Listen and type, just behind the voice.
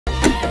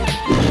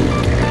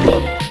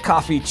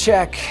Coffee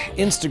check,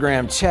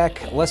 Instagram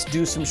check. Let's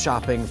do some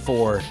shopping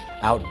for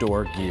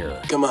outdoor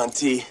gear. Come on,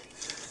 T.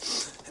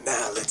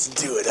 Now let's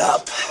do it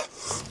up.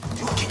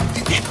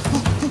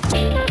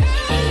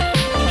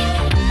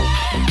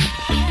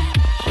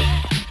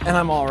 And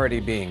I'm already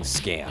being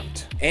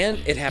scammed. And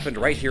it happened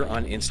right here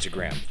on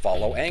Instagram.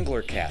 Follow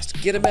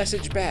AnglerCast, get a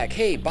message back.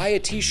 Hey, buy a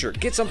t-shirt,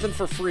 get something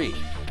for free.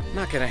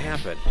 Not gonna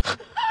happen.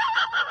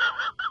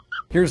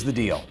 Here's the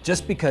deal.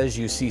 Just because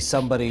you see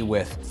somebody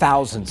with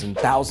thousands and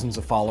thousands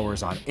of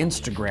followers on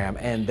Instagram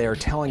and they're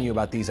telling you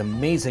about these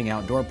amazing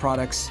outdoor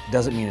products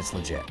doesn't mean it's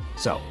legit.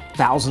 So,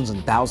 thousands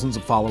and thousands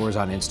of followers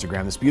on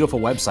Instagram, this beautiful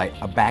website,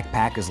 a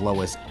backpack as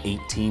low as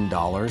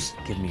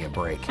 $18. Give me a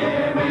break. Give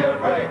me a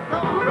break,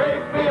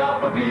 break me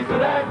off a piece of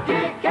that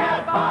Kit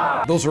Kat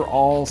bar. Those are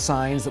all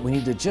signs that we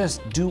need to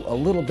just do a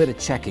little bit of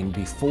checking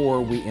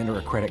before we enter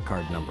a credit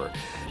card number.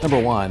 Number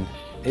one,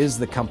 is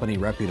the company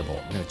reputable?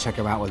 I'm gonna check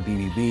them out with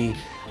BBB.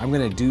 I'm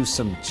gonna do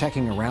some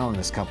checking around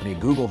this company,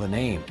 Google the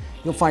name.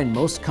 You'll find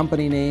most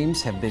company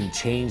names have been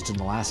changed in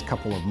the last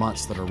couple of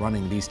months that are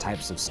running these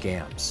types of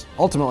scams.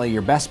 Ultimately,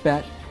 your best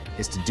bet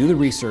is to do the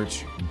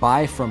research,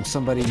 buy from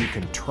somebody you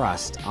can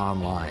trust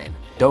online.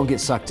 Don't get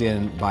sucked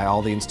in by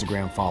all the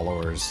Instagram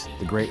followers,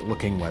 the great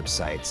looking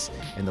websites,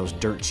 and those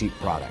dirt cheap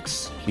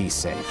products. Be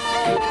safe.